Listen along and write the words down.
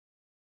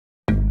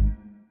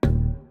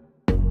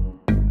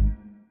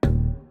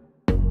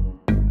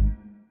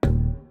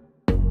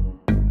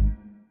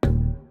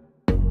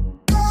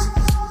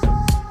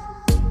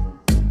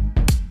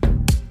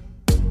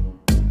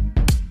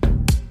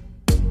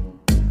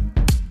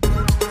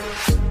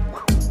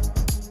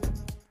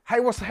Hey,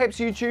 what's the haps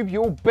YouTube?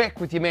 You're back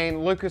with your man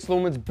Lucas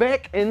Lawman's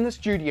back in the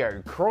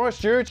studio,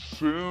 Christchurch,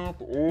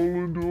 South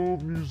Island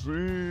of New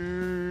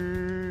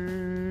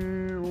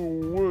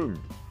Zealand,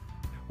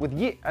 with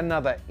yet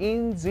another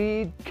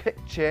NZ Kit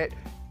Chat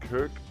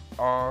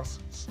kick-ass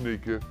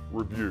sneaker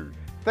review.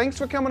 Thanks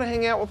for coming to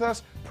hang out with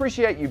us.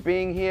 Appreciate you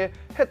being here.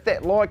 Hit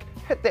that like,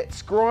 hit that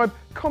subscribe,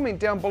 comment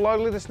down below,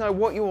 let us know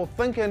what you're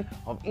thinking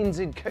of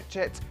NZ Kit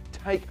Chat's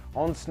take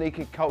on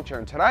sneaker culture.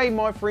 And today,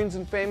 my friends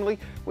and family,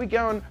 we're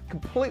going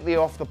completely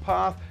off the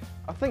path.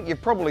 I think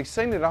you've probably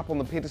seen it up on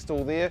the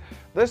pedestal there.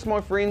 This, my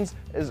friends,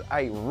 is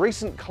a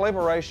recent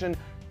collaboration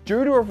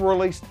due to have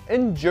released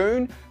in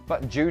June,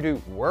 but due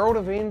to world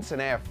events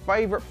and our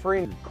favourite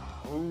friend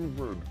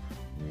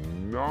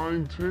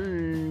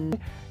COVID-19.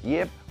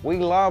 Yep, we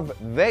love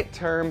that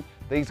term.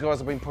 These guys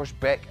have been pushed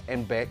back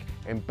and back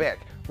and back.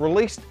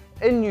 Released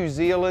in New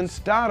Zealand,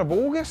 start of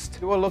August.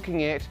 We're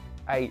looking at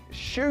a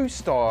shoe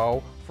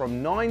style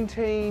from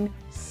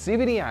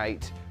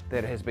 1978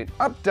 that has been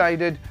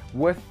updated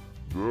with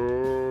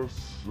The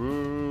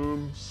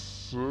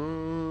Simpsons.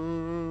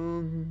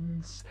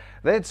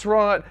 That's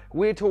right,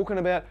 we're talking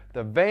about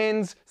the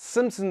Vans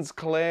Simpsons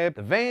collab,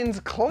 the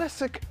Vans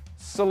classic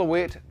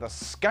silhouette, the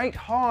Sk8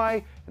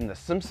 Hi, and the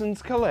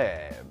Simpsons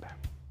collab.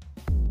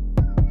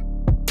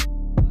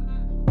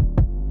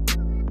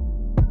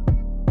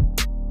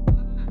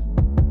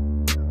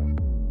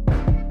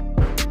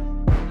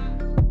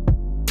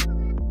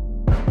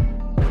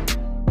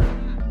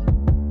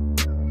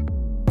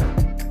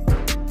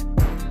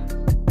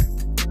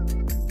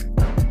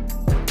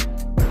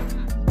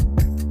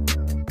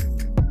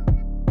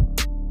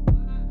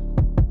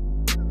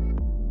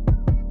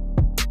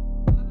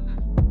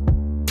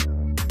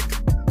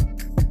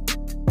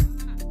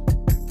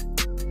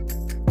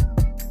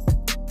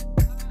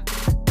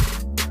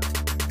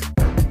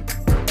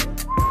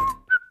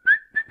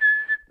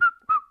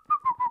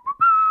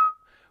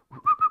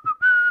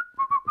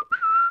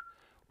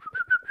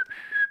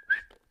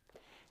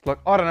 Look,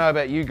 I don't know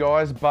about you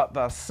guys, but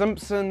the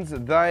Simpsons,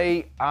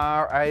 they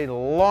are a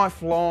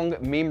lifelong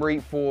memory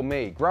for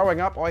me.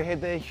 Growing up, I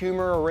had their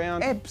humour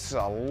around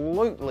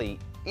absolutely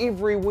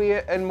everywhere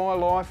in my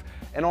life,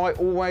 and I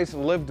always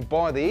lived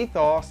by the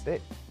ethos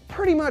that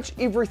pretty much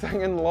everything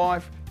in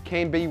life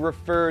can be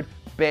referred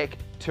back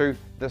to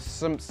the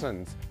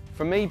Simpsons.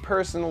 For me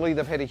personally,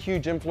 they've had a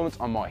huge influence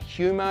on my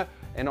humour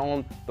and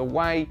on the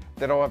way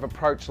that I've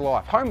approached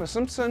life. Homer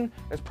Simpson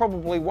is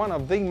probably one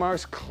of the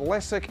most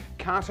classic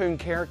cartoon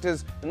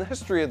characters in the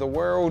history of the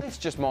world. That's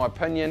just my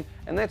opinion,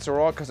 and that's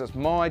alright because it's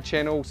my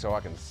channel, so I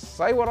can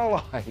say what I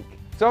like.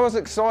 So I was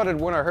excited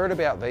when I heard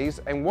about these,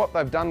 and what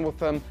they've done with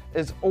them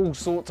is all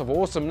sorts of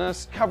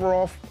awesomeness. Cover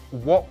off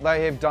what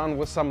they have done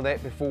with some of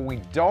that before we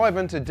dive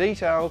into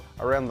detail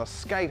around the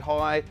Sk8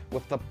 Hi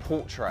with the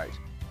portrait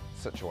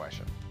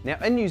situation. Now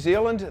in New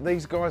Zealand,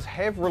 these guys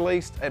have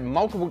released at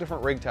multiple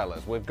different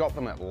retailers. We've got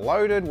them at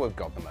Loaded, we've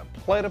got them at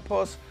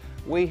Platypus,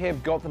 we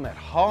have got them at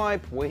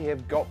Hype, we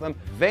have got them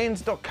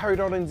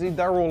vans.co.nz,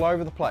 they're all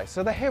over the place.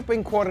 So they have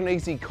been quite an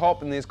easy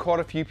cop, and there's quite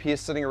a few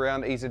pairs sitting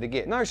around easy to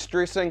get. No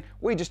stressing,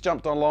 we just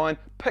jumped online,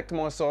 picked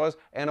my size,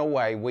 and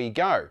away we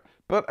go.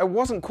 But it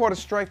wasn't quite as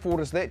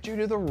straightforward as that due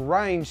to the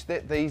range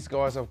that these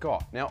guys have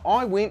got. Now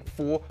I went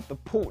for the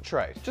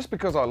portrait, just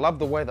because I love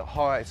the way that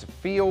highs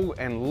feel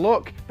and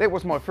look. That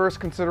was my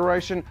first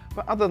consideration,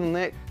 but other than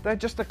that, they're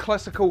just a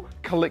classical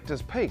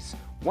collector's piece.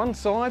 One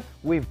side,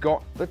 we've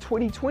got the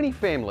 2020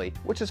 family,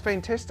 which is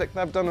fantastic.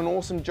 They've done an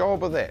awesome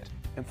job of that.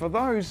 And for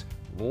those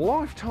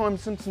lifetime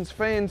Simpsons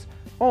fans,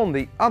 on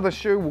the other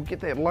shoe, we'll get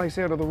that lace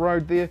out of the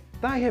road there,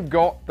 they have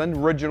got the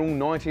original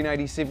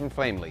 1987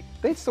 family.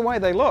 That's the way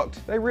they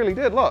looked. They really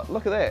did.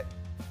 Look at that.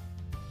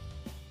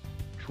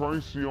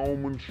 Tracy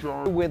Ullman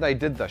show. Where they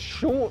did the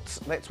shorts,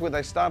 that's where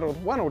they started with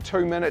 1 or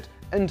 2 minute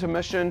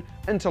intermission,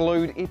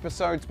 interlude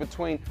episodes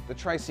between the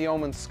Tracy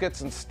Ullman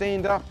skits and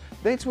stand-up.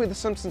 That's where the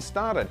Simpsons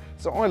started.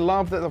 So I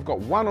love that they've got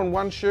one on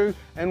one shoe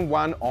and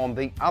one on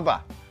the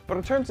other. But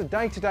in terms of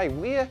day-to-day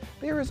wear,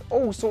 there is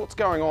all sorts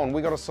going on.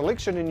 We got a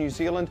selection in New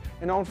Zealand,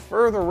 and on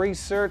further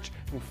research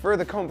and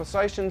further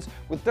conversations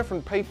with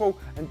different people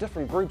and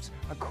different groups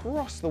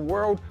across the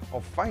world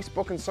of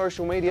Facebook and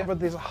social media, but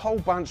there's a whole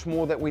bunch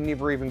more that we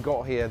never even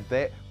got here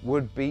that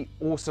would be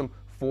awesome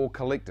for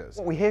collectors.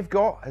 What we have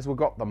got is we've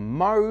got the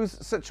Moe's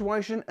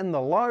situation in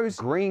the lows,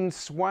 green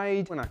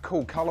suede, and a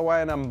cool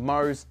colorway and a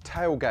Moe's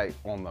tailgate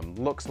on them.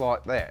 Looks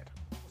like that.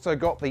 So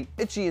got the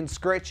itchy and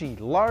scratchy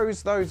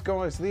lows, those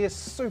guys there,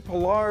 super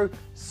low,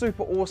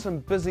 super awesome,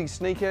 busy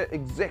sneaker,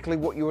 exactly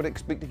what you would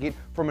expect to get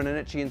from an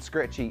itchy and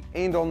scratchy.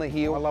 And on the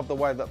heel, I love the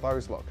way that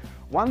those look.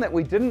 One that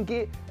we didn't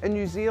get in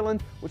New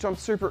Zealand, which I'm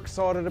super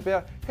excited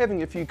about,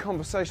 having a few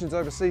conversations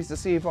overseas to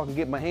see if I can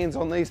get my hands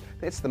on these,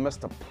 that's the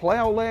Mr.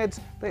 Plow lads,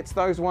 that's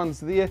those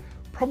ones there.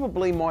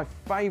 Probably my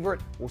favourite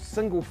or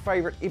single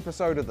favourite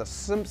episode of The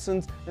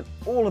Simpsons in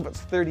all of its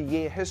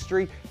 30-year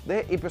history.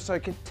 That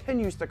episode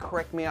continues to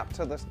crack me up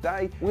to this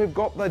day. We've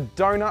got the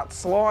donut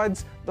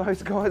slides,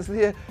 those guys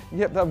there.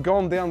 Yep, they've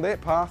gone down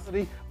that path.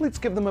 Let's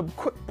give them a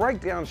quick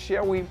breakdown,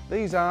 shall we?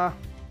 These are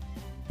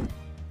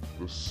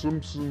the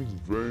Simpsons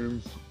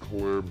Vans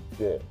collab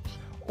box.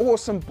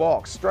 Awesome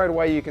box. Straight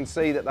away you can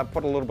see that they've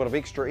put a little bit of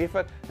extra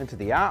effort into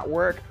the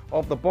artwork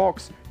of the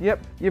box.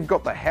 Yep, you've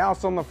got the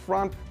house on the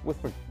front with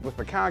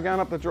the car going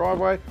up the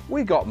driveway.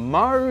 We got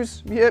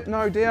Moe's, yep,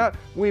 no doubt.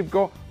 We've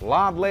got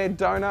Lard Lad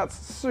Donuts,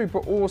 super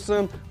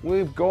awesome.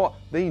 We've got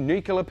the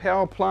nuclear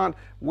power plant.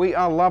 We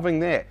are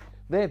loving that.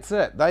 That's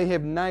it. They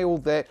have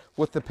nailed that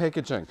with the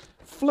packaging.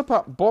 Flip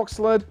up box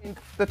lid.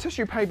 The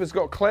tissue paper's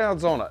got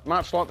clouds on it,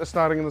 much like the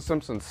starting of The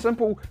Simpsons.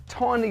 Simple,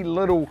 tiny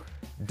little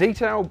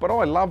detail, but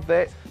I love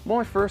that.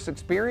 My first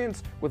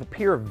experience with a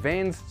pair of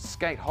Vans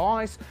Sk8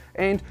 Highs,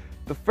 and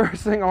the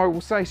first thing I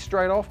will say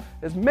straight off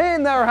is,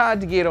 man, they're hard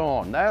to get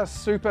on. They are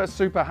super,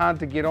 super hard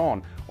to get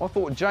on. I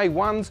thought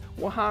J1s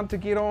were hard to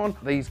get on.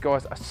 These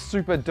guys are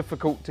super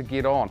difficult to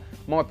get on.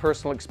 My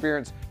personal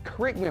experience,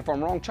 correct me if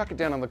I'm wrong, chuck it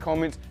down in the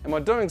comments. Am I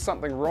doing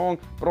something wrong?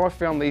 But I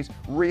found these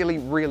really,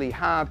 really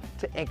hard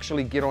to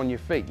actually get on your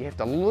feet. You have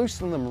to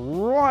loosen them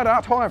right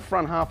up. Entire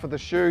front half of the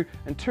shoe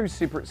in two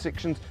separate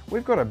sections.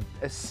 We've got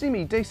a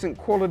semi-decent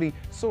quality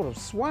sort of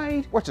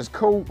suede, which is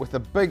cool, with a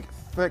big,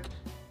 thick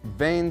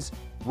Vans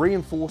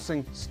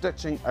reinforcing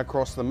stitching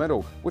across the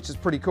middle, which is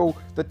pretty cool.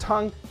 The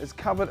tongue is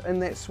covered in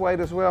that suede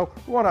as well,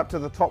 right up to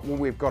the top where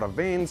we've got a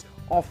Vans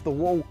off the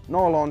wall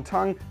nylon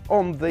tongue.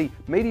 On the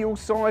medial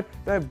side,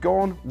 they've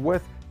gone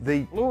with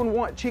the blue and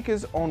white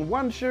checkers on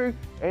one shoe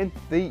and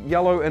the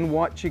yellow and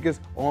white checkers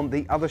on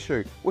the other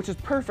shoe, which is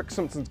perfect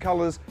Simpsons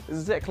colors,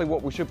 exactly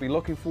what we should be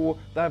looking for.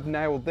 They've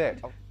nailed that.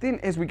 Then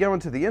as we go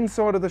into the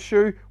inside of the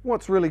shoe,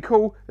 what's really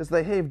cool is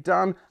they have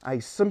done a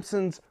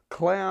Simpsons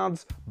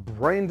Clouds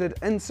branded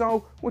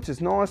insole, which is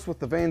nice with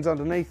the Vans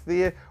underneath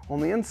there. On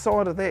the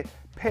inside of that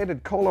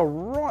padded collar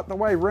right the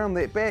way around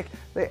that back,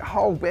 that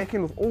whole back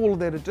end with all of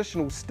that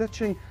additional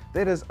stitching,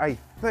 that is a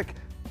thick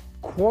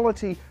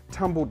quality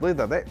tumbled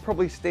leather. That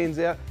probably stands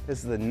out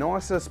as the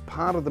nicest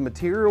part of the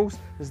materials,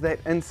 is that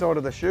inside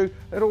of the shoe.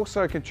 It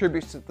also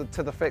contributes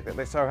to the fact that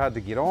they're so hard to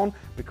get on,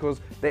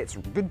 because that's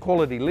good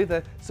quality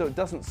leather, so it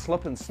doesn't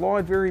slip and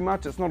slide very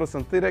much. It's not a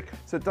synthetic,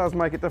 so it does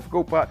make it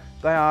difficult, but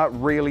they are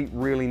really,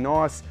 really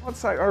nice. I'd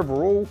say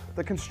overall,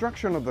 the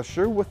construction of the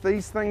shoe with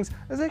these things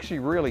is actually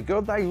really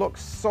good. They look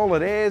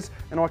solid as,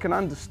 and I can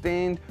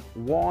understand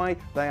why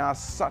they are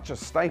such a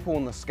staple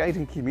in the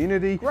skating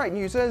community. Great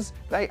news is,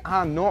 they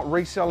are not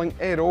reselling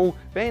at all.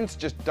 Vans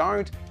just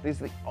don't. There's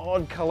the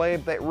odd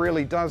collab that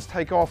really does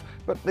take off,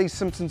 but these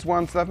Simpsons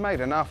ones, they've made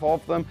enough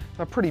of them.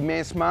 They're pretty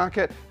mass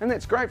market, and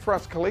that's great for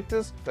us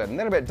collectors. And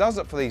that about does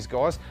it for these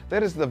guys.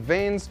 That is the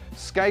Vans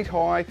Sk8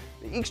 Hi,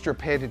 the extra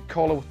padded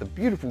collar with the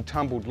beautiful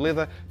tumbled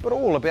leather, but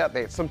all about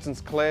that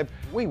Simpsons collab.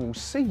 We will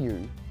see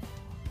you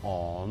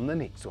on the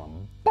next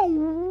one.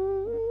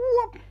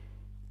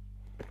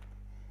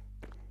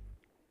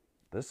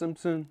 The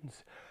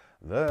Simpsons,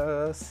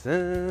 the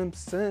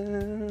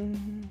Simpsons.